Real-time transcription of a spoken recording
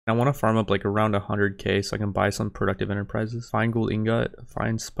I want to farm up like around 100k so I can buy some productive enterprises. Find gold ingot,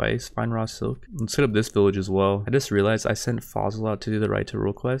 find spice, find raw silk. Let's hit up this village as well. I just realized I sent Fossil out to do the right to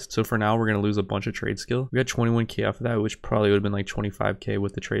rule quest. So for now, we're going to lose a bunch of trade skill. We got 21k off of that, which probably would have been like 25k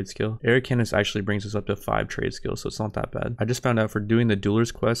with the trade skill. Air Cannons actually brings us up to 5 trade skill, so it's not that bad. I just found out for doing the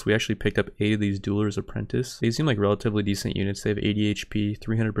duelers quest, we actually picked up 8 of these duelers apprentice. They seem like relatively decent units. They have 80 HP,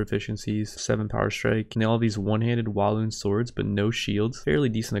 300 proficiencies, 7 power strike, and they all have these one-handed Walloon swords, but no shields. Fairly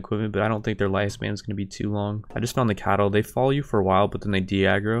decent equipment, but I don't think their lifespan is going to be too long. I just found the cattle. They follow you for a while, but then they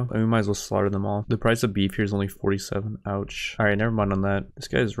de-aggro, and we might as well slaughter them all. The price of beef here is only 47. Ouch. All right, never mind on that. This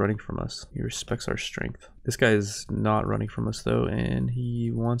guy is running from us. He respects our strength. This guy is not running from us though, and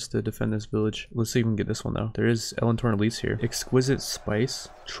he wants to defend this village. Let's see if we can get this one though. There is Elentorn Elise here. Exquisite Spice,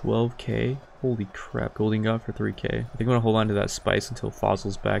 12k. Holy crap, gold ingot for 3k. I think I'm gonna hold on to that spice until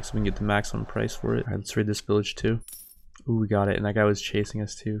Fossil's back so we can get the maximum price for it. All right, let's raid this village too. Ooh, we got it, and that guy was chasing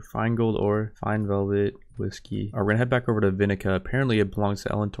us too. Fine gold ore, fine velvet, whiskey. Alright, we're gonna head back over to Vinica. Apparently it belongs to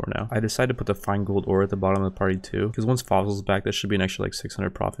Elentor now. I decided to put the fine gold ore at the bottom of the party too, because once Fossil's back, that should be an extra like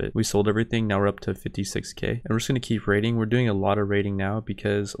 600 profit. We sold everything, now we're up to 56k. And we're just gonna keep raiding. We're doing a lot of raiding now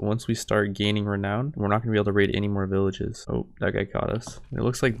because once we start gaining renown, we're not gonna be able to raid any more villages. Oh, that guy caught us. It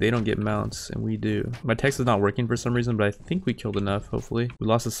looks like they don't get mounts, and we do. My text is not working for some reason, but I think we killed enough, hopefully. We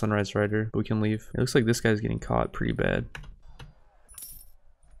lost the Sunrise Rider, but we can leave. It looks like this guy's getting caught pretty bad.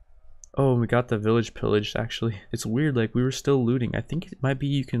 Oh, we got the village pillaged actually. It's weird, like we were still looting. I think it might be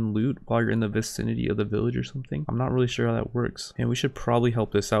you can loot while you're in the vicinity of the village or something. I'm not really sure how that works. And we should probably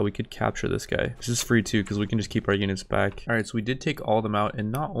help this out. We could capture this guy. This is free too because we can just keep our units back. All right, so we did take all of them out,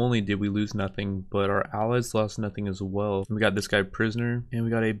 and not only did we lose nothing, but our allies lost nothing as well. We got this guy prisoner, and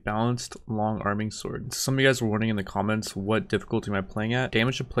we got a balanced long arming sword. Some of you guys were wondering in the comments what difficulty am I playing at.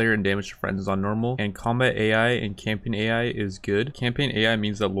 Damage to player and damage to friends is on normal, and combat AI and campaign AI is good. Campaign AI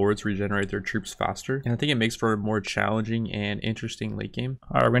means that lords regenerate their troops faster, and I think it makes for a more challenging and interesting late game.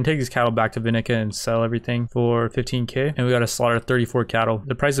 All right, we're gonna take these cattle back to Vinica and sell everything for 15k, and we gotta slaughter 34 cattle.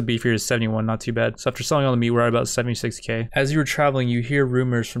 The price of beef here is 71, not too bad. So after selling all the meat, we're at about 76k. As you were traveling, you hear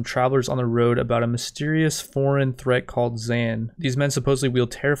rumors from travelers on the road about a mysterious foreign threat called Zann. These men supposedly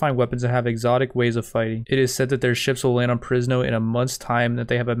wield terrifying weapons and have exotic ways of fighting. It is said that their ships will land on Perisno in a month's time, and that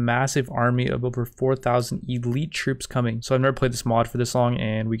they have a massive army of over 4,000 elite troops coming. So I've never played this mod for this long,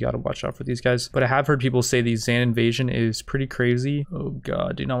 and we gotta watch out for these guys. But I have heard people say the Zann Invasion is pretty crazy. Oh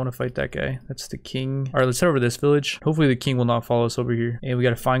god, do not want to fight that guy. That's the king. All right, let's head over to this village. Hopefully the king will not follow us over here. And we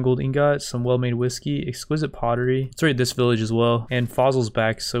got a fine gold ingot, some well-made whiskey, exquisite pottery. Let's raid this village as well. And Fossil's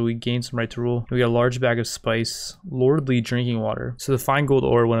back, so we gained some right to rule. We got a large bag of spice, lordly drinking water. So the fine gold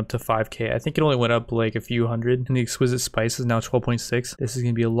ore went up to 5k. I think it only went up like a few hundred, and the exquisite spice is now 12.6. This is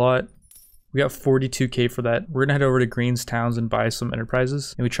gonna be a lot. We got 42k for that. We're gonna head over to Green's Towns and buy some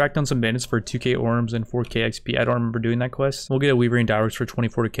enterprises. And we tracked down some bandits for 2k orms and 4k XP. I don't remember doing that quest. We'll get a Weavering Dyeworks for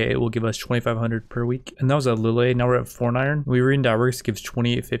 24k. It will give us 2,500 per week. And that was at Lille. Now we're at 4 iron. Weavering Dyeworks gives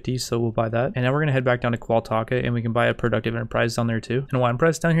 2850, so we'll buy that. And now we're gonna head back down to Qualtaka, and we can buy a productive enterprise down there too. And a wine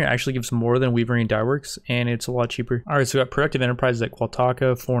press down here actually gives more than Weavering Dyeworks, and it's a lot cheaper. All right, so we got productive enterprises at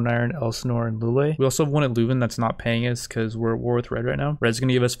Qualtaka, 4 iron, Elsinore, and Lille. We also have one at Leuven that's not paying us because we're at war with Red right now. Red's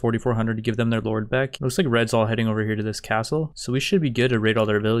gonna give us 4,400 to give them their lord back. Looks like Red's all heading over here to this castle, so we should be good to raid all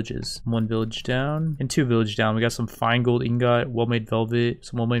their villages. 1 village down and 2 village down. We got some fine gold ingot, well-made velvet,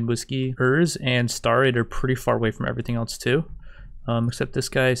 some well-made whiskey. Hers and Starraid are pretty far away from everything else too, except this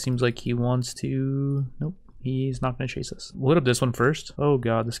guy seems like he wants to. Nope, he's not going to chase us. We'll hit up this one first. Oh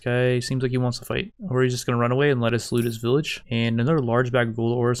god, this guy seems like he wants to fight. Or he's just going to run away and let us loot his village. And another large bag of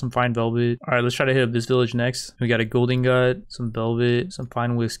gold ore, some fine velvet. All right, let's try to hit up this village next. We got a gold ingot, some velvet, some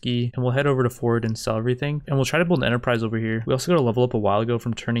fine whiskey. And we'll head over to Ford and sell everything. And we'll try to build an enterprise over here. We also got to level up a while ago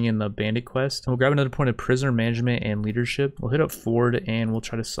from turning in the bandit quest. And we'll grab another point of prisoner management and leadership. We'll hit up Ford and we'll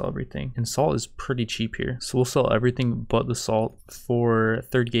try to sell everything. And salt is pretty cheap here, so we'll sell everything but the salt for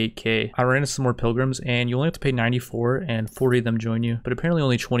 38k. I ran into some more pilgrims, and you only have to pay 94, and 40 of them join you, but apparently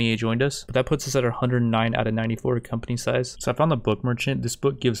only 28 joined us. But that puts us at 109 out of 94 company size. So I found the book merchant. This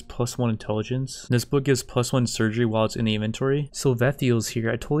book gives +1 intelligence. This book gives +1 surgery while it's in the inventory. Sylvethiel's here.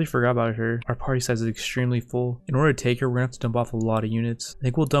 I totally forgot about her. Our party size is extremely full. In order to take her, we're gonna have to dump off a lot of units. I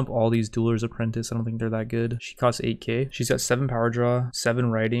think we'll dump all these duelers apprentice. I don't think they're that good. She costs 8k. She's got 7 power draw, 7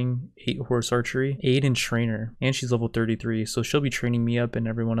 riding, 8 horse archery, 8 in trainer, and she's level 33, so she'll be training me up and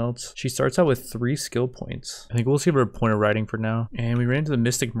everyone else. She starts out with 3 skill points. points. I think we'll skip our point of riding for now. And we ran into the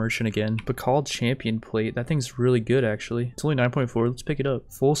Mystic Merchant again. Bacalled Champion plate. That thing's really good actually. It's only 9.4. Let's pick it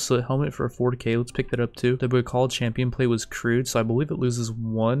up. Full soot helmet for 4k. Let's pick that up too. The Bacalled Champion plate was crude, so I believe it loses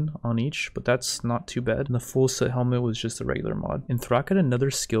 1 on each, but that's not too bad. And the full soot helmet was just a regular mod. And Thrak got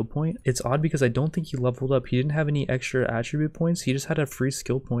another skill point. It's odd because I don't think he leveled up. He didn't have any extra attribute points. He just had a free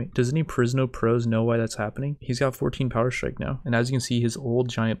skill point. Does any Perisno pros know why that's happening? He's got 14 power strike now. And as you can see, his old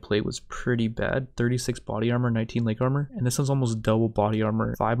giant plate was pretty bad. 36 body armor, 19 leg armor. And this one's almost double body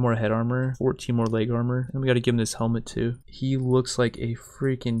armor. 5 more head armor, 14 more leg armor. And we got to give him this helmet too. He looks like a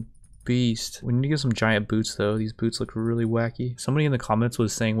freaking beast. We need to get some giant boots though. These boots look really wacky. Somebody in the comments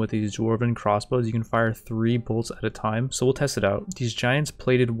was saying with these dwarven crossbows you can fire 3 bolts at a time, so we'll test it out. These giants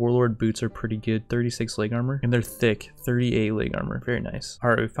plated warlord boots are pretty good. 36 leg armor, and they're thick. 38 leg armor. Very nice.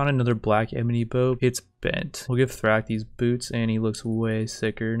 All right, we found another black ebony bow. It's bent. We'll give Thrak these boots and he looks way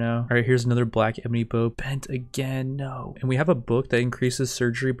sicker now. All right, here's another black ebony bow. Bent again. No. And we have a book that increases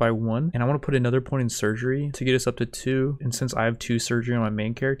surgery by 1, and I want to put another point in surgery to get us up to 2. And since I have 2 surgery on my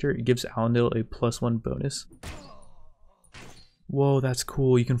main character, it gives Allendale a +1 bonus. Whoa, that's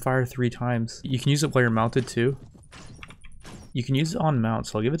cool. You can fire 3 times. You can use it while you're mounted too. You can use it on mount,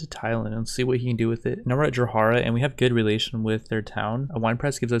 so I'll give it to Thailand and see what he can do with it. Now we're at Johara, and we have good relation with their town. A wine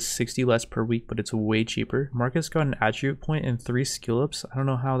press gives us 60 less per week, but it's way cheaper. Marcus got an attribute point and 3 skill ups. I don't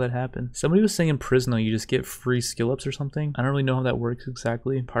know how that happened. Somebody was saying in Perisno you just get free skill ups or something. I don't really know how that works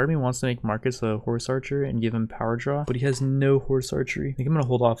exactly. Part of me wants to make Marcus a horse archer and give him power draw, but he has no horse archery. I think I'm gonna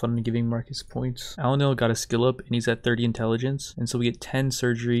hold off on giving Marcus points. Alanil got a skill up and he's at 30 intelligence, and so we get 10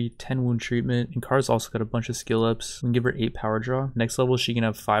 surgery, 10 wound treatment, and Kara's also got a bunch of skill ups. We can give her 8 power draw. Next level she can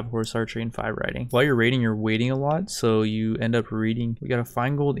have 5 horse archery and 5 riding. While you're raiding, you're waiting a lot, so you end up reading. We got a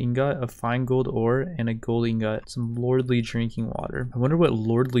fine gold ingot, a fine gold ore, and a gold ingot. Some lordly drinking water. I wonder what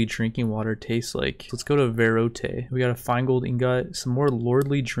lordly drinking water tastes like. Let's go to Verote. We got a fine gold ingot, some more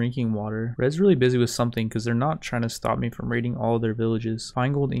lordly drinking water. Red's really busy with something because they're not trying to stop me from raiding all of their villages.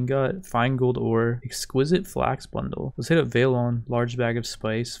 Fine gold ingot, fine gold ore, exquisite flax bundle. Let's hit up Valon, large bag of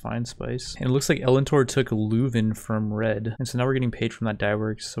spice, fine spice. And it looks like Elentor took Leuven from Red, and so now we're getting paid from that dye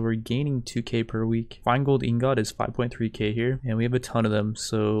works, so we're gaining 2k per week. Fine gold ingot is 5.3k here, and we have a ton of them,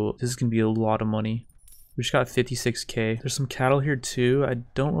 so this is gonna be a lot of money. We just got 56k. There's some cattle here too. I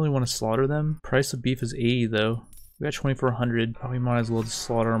don't really want to slaughter them. Price of beef is 80 though. We got 2400. Oh, we might as well just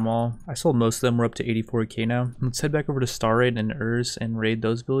slaughter them all. I sold most of them. We're up to 84k now. Let's head back over to Star Raid and Urs and raid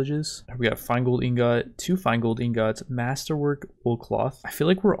those villages. We got fine gold ingot, 2 fine gold ingots, masterwork wool cloth. I feel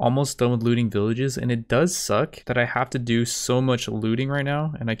like we're almost done with looting villages, and it does suck that I have to do so much looting right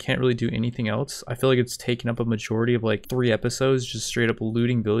now and I can't really do anything else. I feel like it's taken up a majority of like 3 episodes just straight up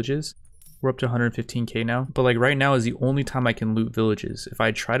looting villages. We're up to 115k now, but like right now is the only time I can loot villages. If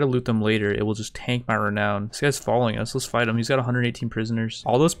I try to loot them later, it will just tank my renown. This guy's following us. Let's fight him. He's got 118 prisoners.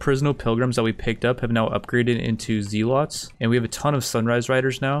 All those Perisno pilgrims that we picked up have now upgraded into zealots, and we have a ton of sunrise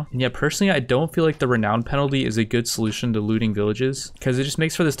riders now. And yet personally, I don't feel like the renown penalty is a good solution to looting villages, because it just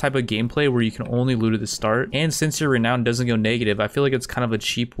makes for this type of gameplay where you can only loot at the start. And since your renown doesn't go negative, I feel like it's kind of a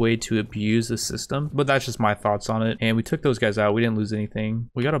cheap way to abuse the system, but that's just my thoughts on it. And we took those guys out. We didn't lose anything.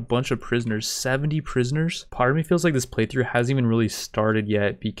 We got a bunch of prisoners. 70 prisoners. Part of me feels like this playthrough hasn't even really started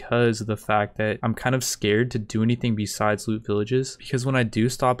yet because of the fact that I'm kind of scared to do anything besides loot villages, because when I do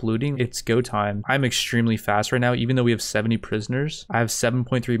stop looting, it's go time. I'm extremely fast right now. Even though we have 70 prisoners, I have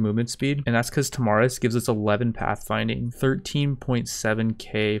 7.3 movement speed, and that's because Tamaris gives us 11 pathfinding,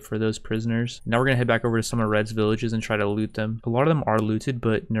 13.7k for those prisoners. Now we're gonna head back over to some of Red's villages and try to loot them. A lot of them are looted,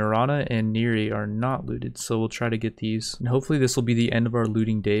 but Nirana and Neri are not looted, so we'll try to get these, and hopefully this will be the end of our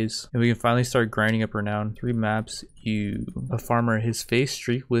looting days and we can finally start grinding up renown. 3 maps. A farmer, his face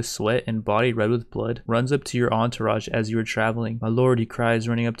streaked with sweat and body red with blood, runs up to your entourage as you are traveling. My lord, he cries,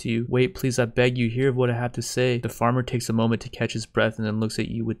 running up to you. Wait, please, I beg you, hear what I have to say. The farmer takes a moment to catch his breath and then looks at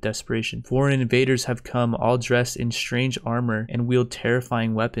you with desperation. Foreign invaders have come, all dressed in strange armor and wield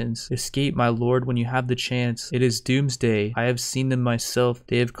terrifying weapons. Escape, my lord, when you have the chance. It is doomsday. I have seen them myself.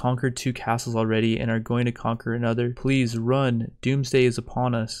 They have conquered 2 castles already and are going to conquer another. Please run. Doomsday is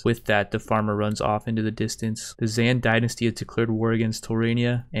upon us. With that, the farmer runs off into the distance. The Zann dynasty has declared war against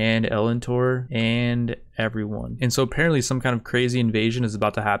Torania and Elentor and everyone. And so apparently some kind of crazy invasion is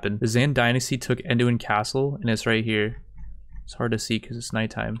about to happen. The Zann dynasty took Enduin Castle, and it's right here. It's hard to see because it's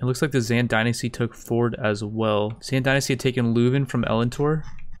nighttime. It looks like the Zann dynasty took Ford as well. Zann dynasty had taken Leuven from Elentor.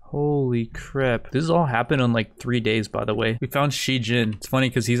 Holy crap. This has all happened in like 3 days, by the way. We found Jin. It's funny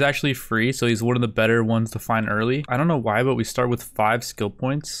because he's actually free, so he's one of the better ones to find early. I don't know why, but we start with 5 skill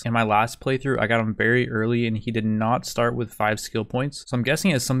points. In my last playthrough, I got him very early and he did not start with 5 skill points. So I'm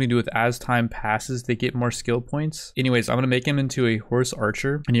guessing it has something to do with as time passes, they get more skill points. Anyways, I'm going to make him into a horse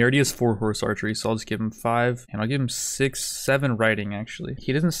archer, and he already has 4 horse archery, so I'll just give him 5, and I'll give him 6, 7 riding actually.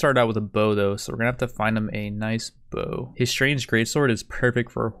 He doesn't start out with a bow though, so we're going to have to find him a nice bow. His strange greatsword is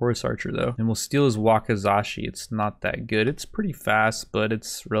perfect for a horse archer though, and we'll steal his wakizashi. It's not that good. It's pretty fast, but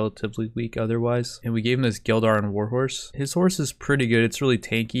it's relatively weak otherwise. And we gave him this Geldarin warhorse. His horse is pretty good. It's really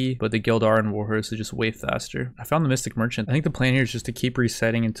tanky, but the Geldarin warhorse is just way faster. I found the mystic merchant. I think the plan here is just to keep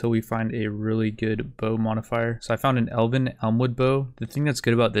resetting until we find a really good bow modifier. So I found an elven elmwood bow. The thing that's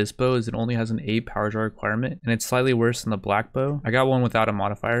good about this bow is it only has an 8 power draw requirement, and it's slightly worse than the black bow. I got one without a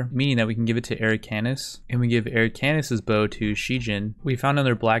modifier, meaning that we can give it to Ericanis, and we give Ericanis's bow to Jin. We found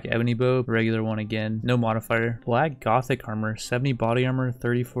another black ebony bow, regular one again, no modifier. Black gothic armor, 70 body armor,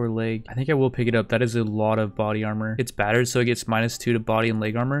 34 leg. I think I will pick it up. That is a lot of body armor. It's battered, so it gets -2 to body and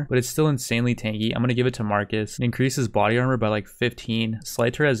leg armor, but it's still insanely tanky. I'm gonna give it to Marcus. It increases body armor by like 15.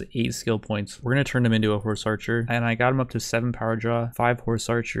 Slighter has 8 skill points. We're gonna turn him into a horse archer, and I got him up to 7 power draw, 5 horse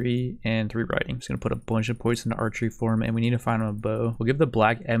archery, and 3 riding. Just gonna put a bunch of points into archery for him, and we need to find him a bow. We'll give the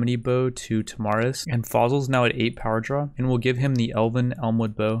black ebony bow to Tamaris, and Fozzel's now at 8 power draw, and we'll give him the elven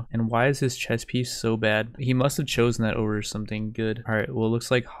elmwood bow. And why is his chest piece so bad? He must have chosen that over something good. All right, well, it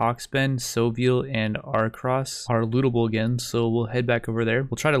looks like Hawksben, Soviel, and Arcross are lootable again, so we'll head back over there.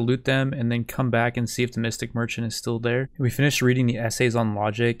 We'll try to loot them and then come back and see if the mystic merchant is still there. We finished reading the essays on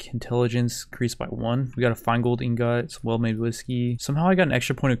logic. Intelligence increased by 1. We got a fine gold ingot, some well-made whiskey. Somehow I got an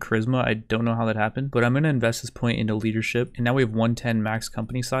extra point of charisma. I don't know how that happened, but I'm going to invest this point into leadership, and now we have 110 max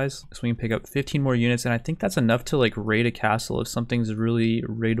company size, so we can pick up 15 more units, and I think that's enough to like raid a castle if something's really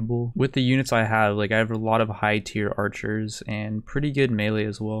raidable. With the units I have a lot of high tier archers and pretty good melee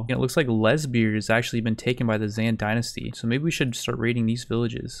as well. And it looks like Lesbeard has actually been taken by the Zann dynasty, so maybe we should start raiding these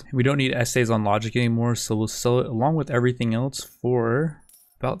villages. We don't need essays on logic anymore, so we'll sell it along with everything else for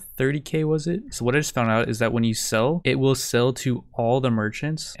about 30k, was it? So what I just found out is that when you sell, it will sell to all the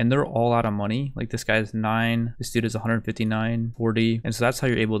merchants, and they're all out of money. Like this guy's 9, this dude is 159, 40, and so that's how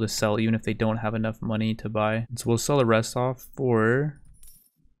you're able to sell even if they don't have enough money to buy. And so we'll sell the rest off for,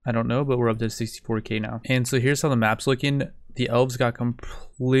 I don't know, but we're up to 64k now. And so here's how the map's looking. The elves got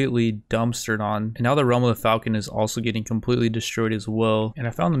completely dumpstered on, and now the realm of the falcon is also getting completely destroyed as well. And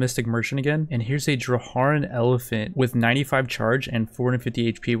I found the mystic merchant again, and here's a Draharan elephant with 95 charge and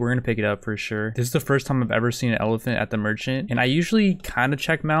 450 HP. We're gonna pick it up for sure. This is the first time I've ever seen an elephant at the merchant, and I usually kind of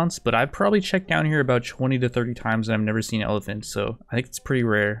check mounts, but I've probably checked down here about 20 to 30 times and I've never seen an elephant, so I think it's pretty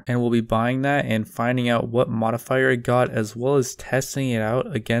rare. And we'll be buying that and finding out what modifier it got, as well as testing it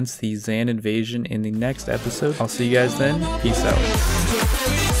out against the Zann Invasion in the next episode. I'll see you guys then. Peace out.